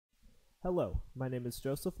Hello, my name is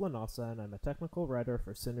Joseph Lanasa and I'm a technical writer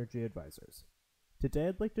for Synergy Advisors. Today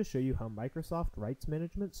I'd like to show you how Microsoft Rights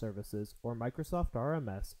Management Services, or Microsoft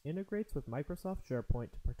RMS, integrates with Microsoft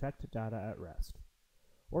SharePoint to protect data at rest.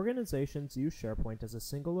 Organizations use SharePoint as a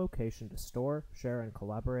single location to store, share, and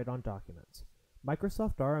collaborate on documents.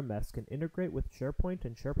 Microsoft RMS can integrate with SharePoint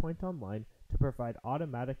and SharePoint Online to provide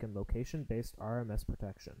automatic and location-based RMS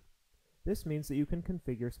protection. This means that you can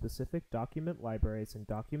configure specific document libraries and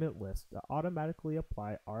document lists to automatically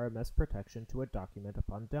apply RMS protection to a document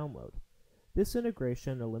upon download. This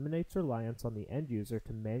integration eliminates reliance on the end user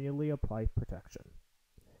to manually apply protection.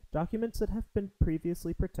 Documents that have been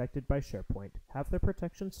previously protected by SharePoint have their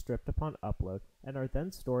protection stripped upon upload and are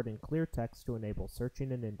then stored in clear text to enable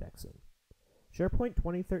searching and indexing. SharePoint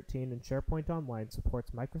 2013 and SharePoint Online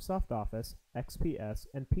supports Microsoft Office, XPS,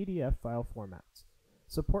 and PDF file formats.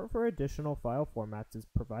 Support for additional file formats is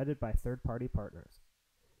provided by third-party partners.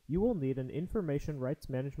 You will need an Information Rights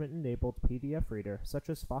Management enabled PDF reader such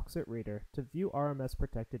as Foxit Reader to view RMS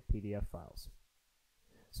protected PDF files.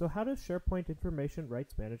 So how does SharePoint Information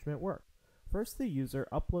Rights Management work? First, the user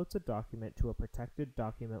uploads a document to a protected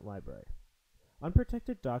document library.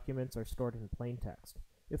 Unprotected documents are stored in plain text.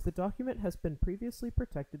 If the document has been previously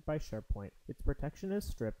protected by SharePoint, its protection is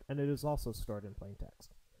stripped and it is also stored in plain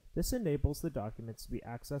text. This enables the documents to be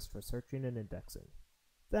accessed for searching and indexing.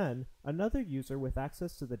 Then, another user with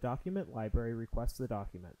access to the document library requests the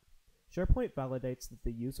document. SharePoint validates that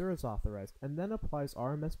the user is authorized and then applies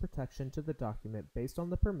RMS protection to the document based on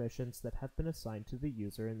the permissions that have been assigned to the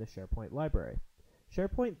user in the SharePoint library.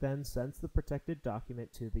 SharePoint then sends the protected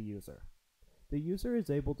document to the user. The user is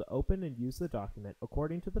able to open and use the document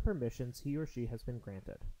according to the permissions he or she has been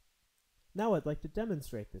granted. Now I'd like to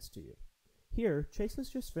demonstrate this to you. Here, Chase has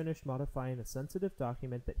just finished modifying a sensitive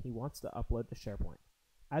document that he wants to upload to SharePoint.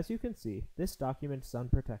 As you can see, this document is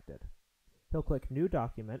unprotected. He'll click New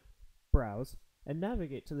Document, Browse, and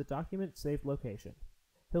navigate to the document saved location.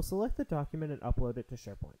 He'll select the document and upload it to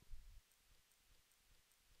SharePoint.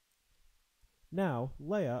 Now,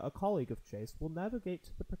 Leah, a colleague of Chase, will navigate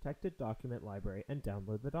to the protected document library and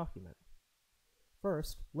download the document.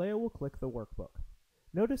 First, Leah will click the workbook.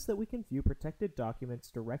 Notice that we can view protected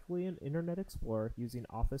documents directly in Internet Explorer using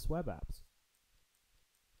Office web apps.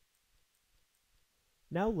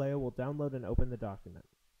 Now Leah will download and open the document.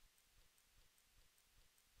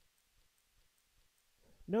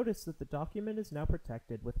 Notice that the document is now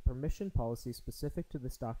protected with a permission policy specific to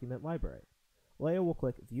this document library. Leah will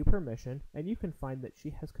click View Permission, and you can find that she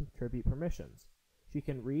has contribute permissions. She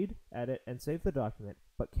can read, edit, and save the document,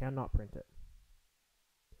 but cannot print it.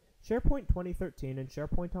 SharePoint 2013 and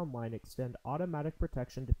SharePoint Online extend automatic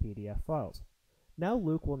protection to PDF files. Now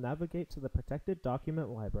Luke will navigate to the protected document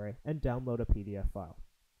library and download a PDF file.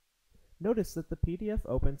 Notice that the PDF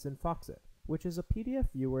opens in Foxit, which is a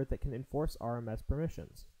PDF viewer that can enforce RMS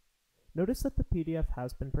permissions. Notice that the PDF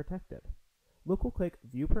has been protected. Luke will click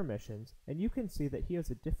View Permissions, and you can see that he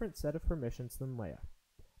has a different set of permissions than Leah.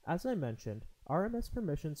 As I mentioned, RMS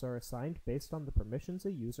permissions are assigned based on the permissions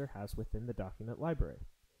a user has within the document library.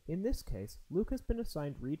 In this case, Luke has been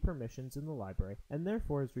assigned read permissions in the library and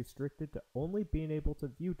therefore is restricted to only being able to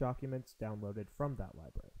view documents downloaded from that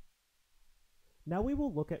library. Now we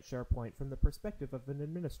will look at SharePoint from the perspective of an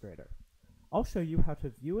administrator. I'll show you how to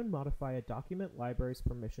view and modify a document library's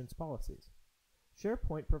permissions policies.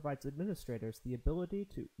 SharePoint provides administrators the ability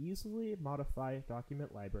to easily modify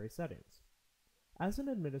document library settings. As an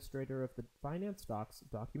administrator of the Finance Docs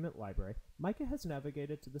document library, Micah has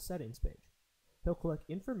navigated to the Settings page. He'll click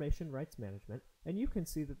Information Rights Management, and you can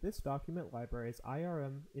see that this document library is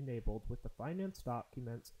IRM enabled with the Finance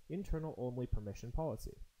Documents Internal Only Permission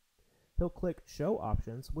Policy. He'll click Show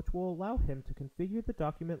Options, which will allow him to configure the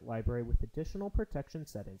document library with additional protection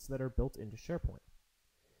settings that are built into SharePoint.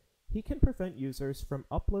 He can prevent users from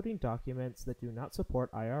uploading documents that do not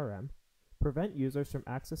support IRM, prevent users from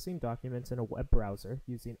accessing documents in a web browser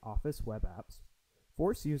using Office web apps,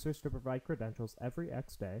 force users to provide credentials every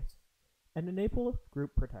X days, and enable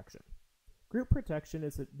group protection. Group protection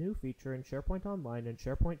is a new feature in SharePoint Online and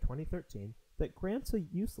SharePoint 2013 that grants a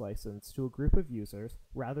use license to a group of users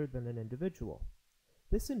rather than an individual.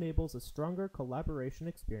 This enables a stronger collaboration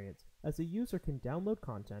experience as a user can download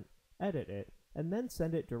content, edit it, and then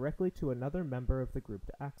send it directly to another member of the group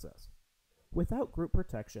to access. Without group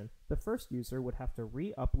protection, the first user would have to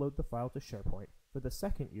re-upload the file to SharePoint for the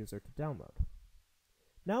second user to download.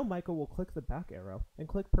 Now Michael will click the back arrow and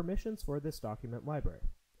click Permissions for this document library.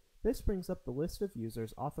 This brings up the list of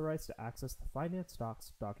users authorized to access the Finance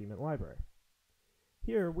Docs document library.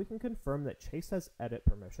 Here, we can confirm that Chase has edit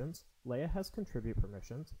permissions, Leah has contribute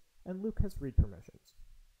permissions, and Luke has read permissions.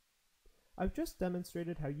 I've just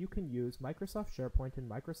demonstrated how you can use Microsoft SharePoint and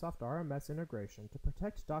Microsoft RMS integration to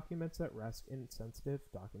protect documents at rest in sensitive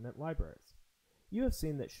document libraries. You have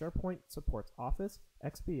seen that SharePoint supports Office,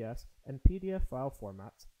 XPS, and PDF file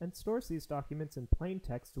formats, and stores these documents in plain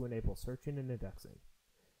text to enable searching and indexing.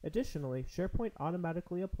 Additionally, SharePoint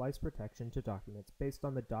automatically applies protection to documents based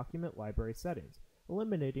on the document library settings,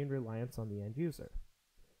 eliminating reliance on the end user.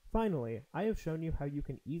 Finally, I have shown you how you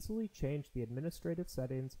can easily change the administrative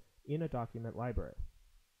settings in a document library.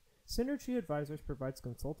 Synergy Advisors provides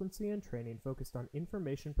consultancy and training focused on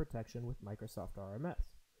information protection with Microsoft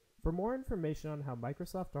RMS. For more information on how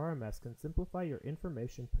Microsoft RMS can simplify your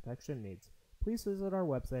information protection needs, please visit our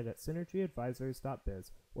website at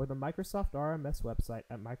synergyadvisors.biz or the Microsoft RMS website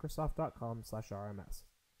at microsoft.com/RMS.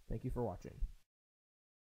 Thank you for watching.